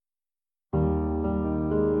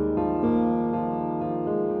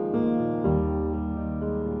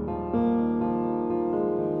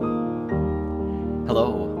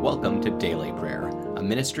Hello, welcome to Daily Prayer, a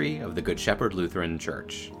ministry of the Good Shepherd Lutheran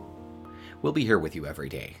Church. We'll be here with you every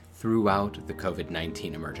day throughout the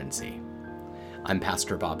COVID-19 emergency. I'm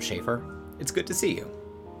Pastor Bob Schaefer. It's good to see you.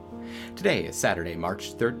 Today is Saturday,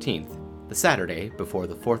 March 13th, the Saturday before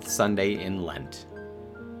the fourth Sunday in Lent.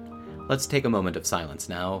 Let's take a moment of silence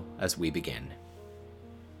now as we begin.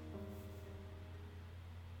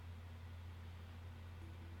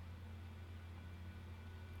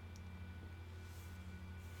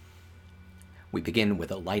 We begin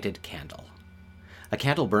with a lighted candle. A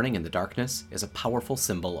candle burning in the darkness is a powerful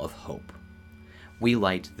symbol of hope. We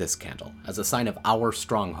light this candle as a sign of our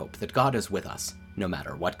strong hope that God is with us, no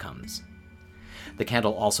matter what comes. The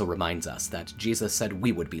candle also reminds us that Jesus said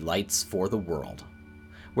we would be lights for the world.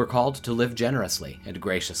 We're called to live generously and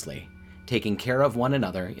graciously, taking care of one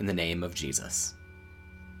another in the name of Jesus.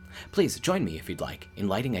 Please join me if you'd like in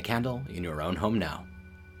lighting a candle in your own home now.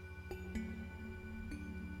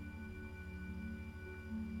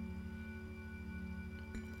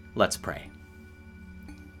 Let's pray.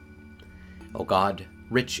 O God,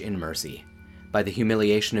 rich in mercy, by the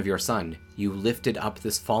humiliation of your Son, you lifted up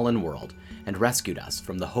this fallen world and rescued us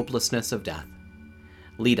from the hopelessness of death.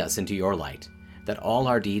 Lead us into your light, that all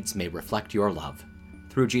our deeds may reflect your love,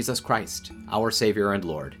 through Jesus Christ, our Savior and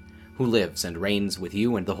Lord, who lives and reigns with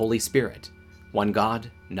you and the Holy Spirit, one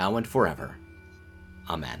God, now and forever.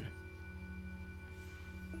 Amen.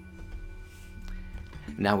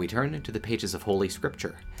 Now we turn to the pages of Holy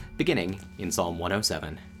Scripture, beginning in Psalm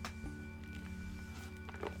 107.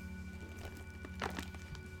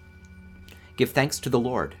 Give thanks to the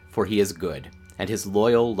Lord, for he is good, and his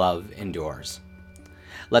loyal love endures.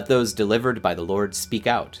 Let those delivered by the Lord speak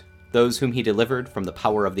out, those whom he delivered from the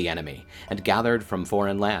power of the enemy, and gathered from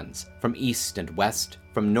foreign lands, from east and west,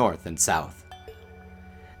 from north and south.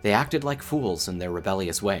 They acted like fools in their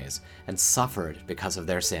rebellious ways, and suffered because of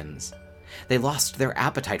their sins. They lost their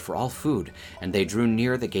appetite for all food, and they drew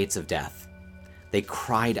near the gates of death. They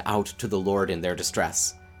cried out to the Lord in their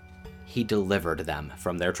distress. He delivered them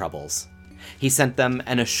from their troubles. He sent them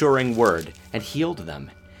an assuring word and healed them.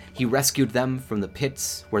 He rescued them from the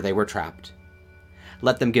pits where they were trapped.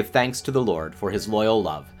 Let them give thanks to the Lord for his loyal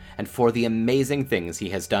love and for the amazing things he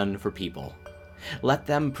has done for people. Let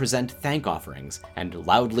them present thank offerings and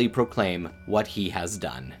loudly proclaim what he has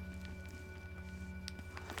done.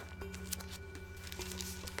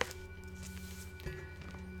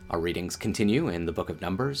 Our readings continue in the book of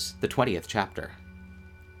Numbers, the 20th chapter.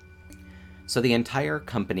 So the entire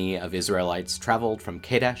company of Israelites traveled from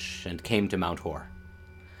Kadesh and came to Mount Hor.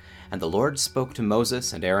 And the Lord spoke to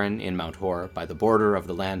Moses and Aaron in Mount Hor by the border of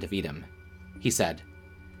the land of Edom. He said,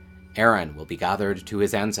 Aaron will be gathered to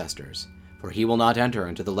his ancestors, for he will not enter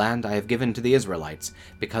into the land I have given to the Israelites,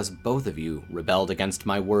 because both of you rebelled against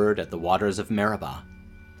my word at the waters of Meribah.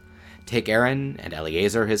 Take Aaron and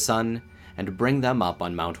Eleazar his son, and bring them up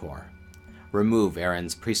on Mount Hor. Remove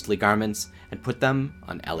Aaron's priestly garments, and put them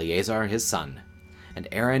on Eleazar his son, and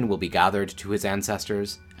Aaron will be gathered to his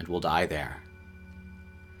ancestors, and will die there.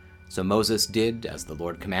 So Moses did as the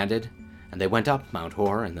Lord commanded, and they went up Mount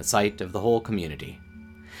Hor in the sight of the whole community.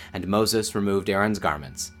 And Moses removed Aaron's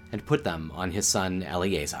garments, and put them on his son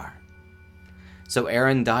Eleazar. So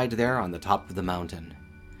Aaron died there on the top of the mountain,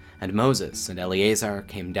 and Moses and Eleazar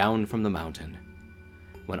came down from the mountain.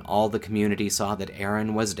 When all the community saw that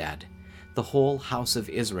Aaron was dead, the whole house of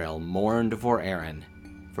Israel mourned for Aaron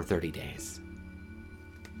for 30 days.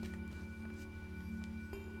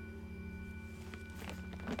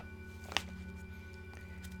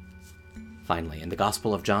 Finally, in the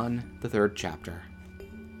Gospel of John, the 3rd chapter.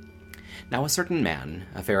 Now a certain man,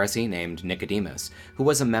 a Pharisee named Nicodemus, who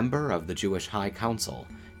was a member of the Jewish High Council,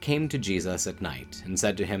 came to Jesus at night and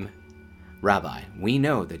said to him, Rabbi, we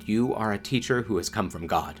know that you are a teacher who has come from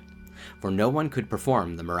God, for no one could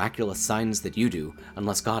perform the miraculous signs that you do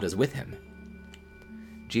unless God is with him.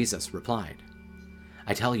 Jesus replied,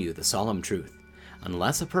 I tell you the solemn truth,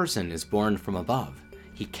 unless a person is born from above,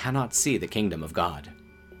 he cannot see the kingdom of God.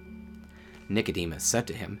 Nicodemus said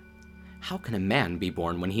to him, How can a man be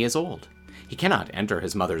born when he is old? He cannot enter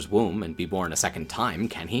his mother's womb and be born a second time,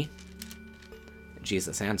 can he?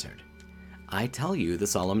 Jesus answered, I tell you the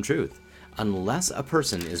solemn truth. Unless a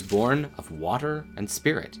person is born of water and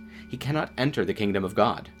spirit, he cannot enter the kingdom of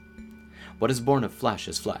God. What is born of flesh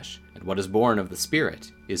is flesh, and what is born of the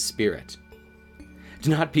Spirit is spirit. Do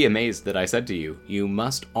not be amazed that I said to you, you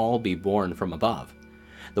must all be born from above.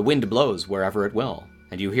 The wind blows wherever it will,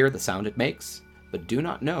 and you hear the sound it makes, but do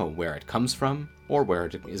not know where it comes from or where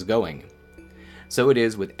it is going. So it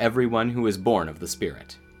is with everyone who is born of the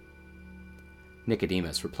Spirit.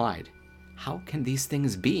 Nicodemus replied, How can these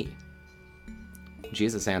things be?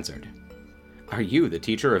 Jesus answered, "Are you the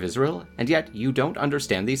teacher of Israel, and yet you don't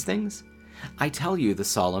understand these things? I tell you the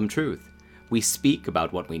solemn truth. We speak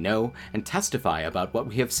about what we know and testify about what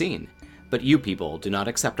we have seen, but you people do not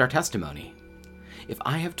accept our testimony. If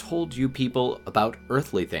I have told you people about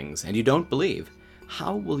earthly things and you don't believe,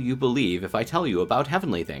 how will you believe if I tell you about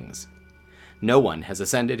heavenly things? No one has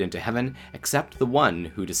ascended into heaven except the one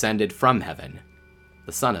who descended from heaven,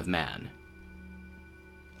 the Son of Man."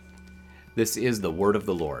 This is the word of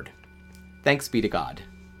the Lord. Thanks be to God.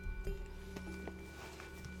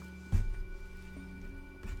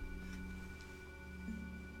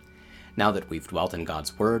 Now that we've dwelt in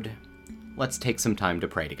God's word, let's take some time to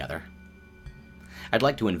pray together. I'd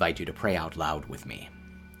like to invite you to pray out loud with me.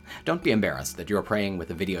 Don't be embarrassed that you're praying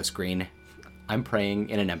with a video screen. I'm praying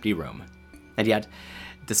in an empty room. And yet,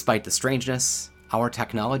 despite the strangeness, our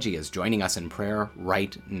technology is joining us in prayer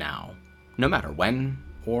right now, no matter when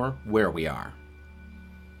or where we are.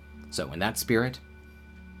 So in that spirit,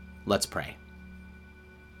 let's pray.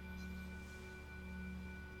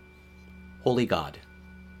 Holy God,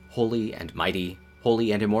 holy and mighty,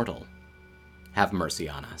 holy and immortal, have mercy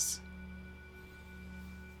on us.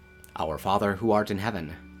 Our Father who art in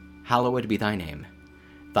heaven, hallowed be thy name.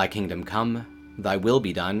 Thy kingdom come, thy will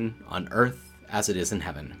be done, on earth as it is in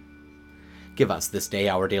heaven. Give us this day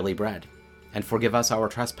our daily bread, and forgive us our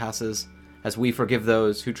trespasses, as we forgive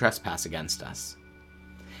those who trespass against us.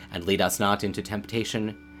 And lead us not into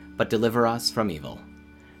temptation, but deliver us from evil.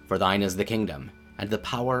 For thine is the kingdom, and the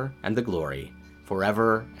power, and the glory,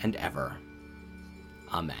 forever and ever.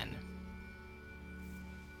 Amen.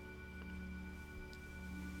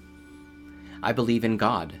 I believe in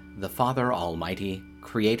God, the Father Almighty,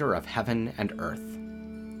 creator of heaven and earth.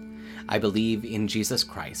 I believe in Jesus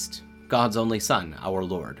Christ, God's only Son, our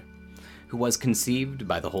Lord, who was conceived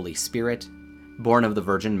by the Holy Spirit, born of the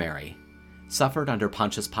Virgin Mary, suffered under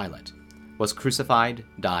Pontius Pilate, was crucified,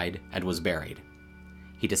 died, and was buried.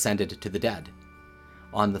 He descended to the dead.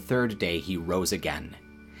 On the third day he rose again.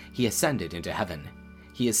 He ascended into heaven.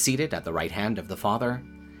 He is seated at the right hand of the Father,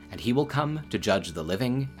 and he will come to judge the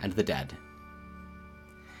living and the dead.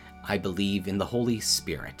 I believe in the Holy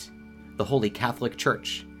Spirit, the Holy Catholic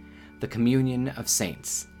Church, the communion of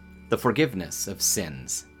saints, the forgiveness of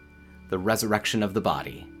sins, the resurrection of the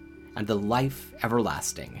body, and the life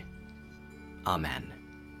everlasting. Amen.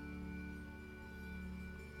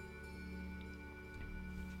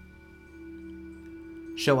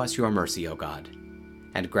 Show us your mercy, O God,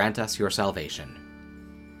 and grant us your salvation.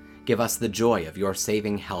 Give us the joy of your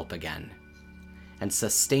saving help again, and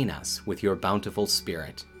sustain us with your bountiful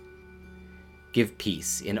Spirit. Give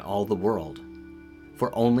peace in all the world,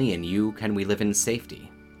 for only in you can we live in safety.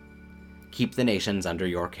 Keep the nations under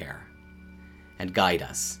your care, and guide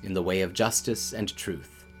us in the way of justice and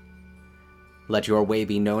truth. Let your way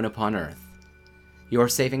be known upon earth, your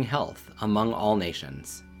saving health among all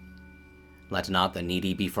nations. Let not the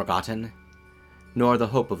needy be forgotten, nor the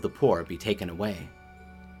hope of the poor be taken away.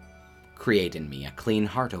 Create in me a clean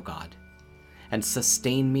heart, O God, and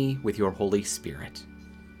sustain me with your Holy Spirit.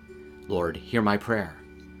 Lord, hear my prayer,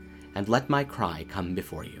 and let my cry come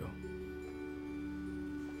before you.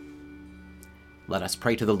 Let us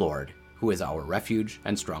pray to the Lord, who is our refuge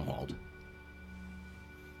and stronghold.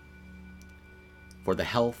 For the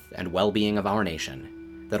health and well-being of our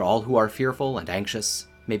nation, that all who are fearful and anxious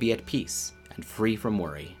may be at peace and free from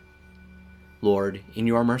worry. Lord, in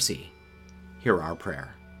your mercy, hear our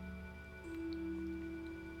prayer.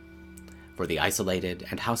 For the isolated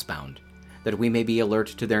and housebound, that we may be alert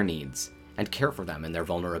to their needs and care for them in their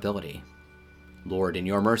vulnerability. Lord, in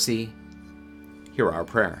your mercy, hear our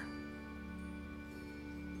prayer.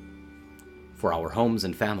 For our homes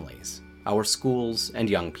and families, our schools and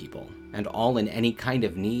young people, and all in any kind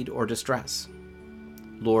of need or distress.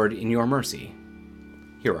 Lord, in your mercy,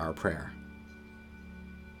 hear our prayer.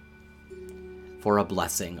 For a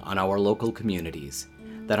blessing on our local communities,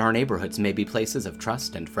 that our neighborhoods may be places of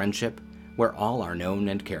trust and friendship where all are known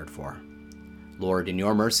and cared for. Lord, in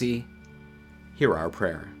your mercy, hear our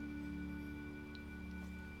prayer.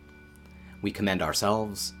 We commend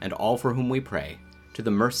ourselves and all for whom we pray to the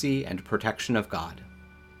mercy and protection of God.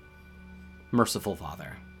 Merciful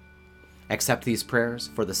Father, accept these prayers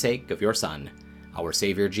for the sake of your Son, our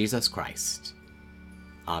Savior Jesus Christ.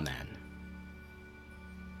 Amen.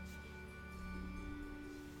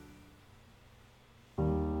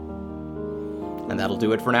 And that'll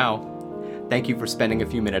do it for now. Thank you for spending a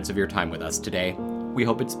few minutes of your time with us today. We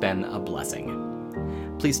hope it's been a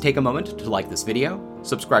blessing. Please take a moment to like this video,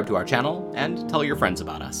 subscribe to our channel, and tell your friends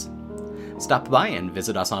about us. Stop by and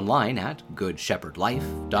visit us online at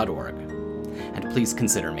goodshepherdlife.org. and please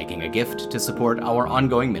consider making a gift to support our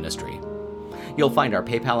ongoing ministry. You'll find our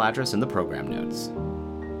PayPal address in the program notes.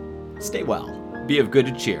 Stay well, be of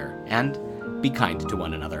good cheer, and be kind to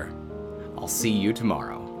one another. I'll see you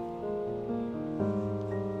tomorrow.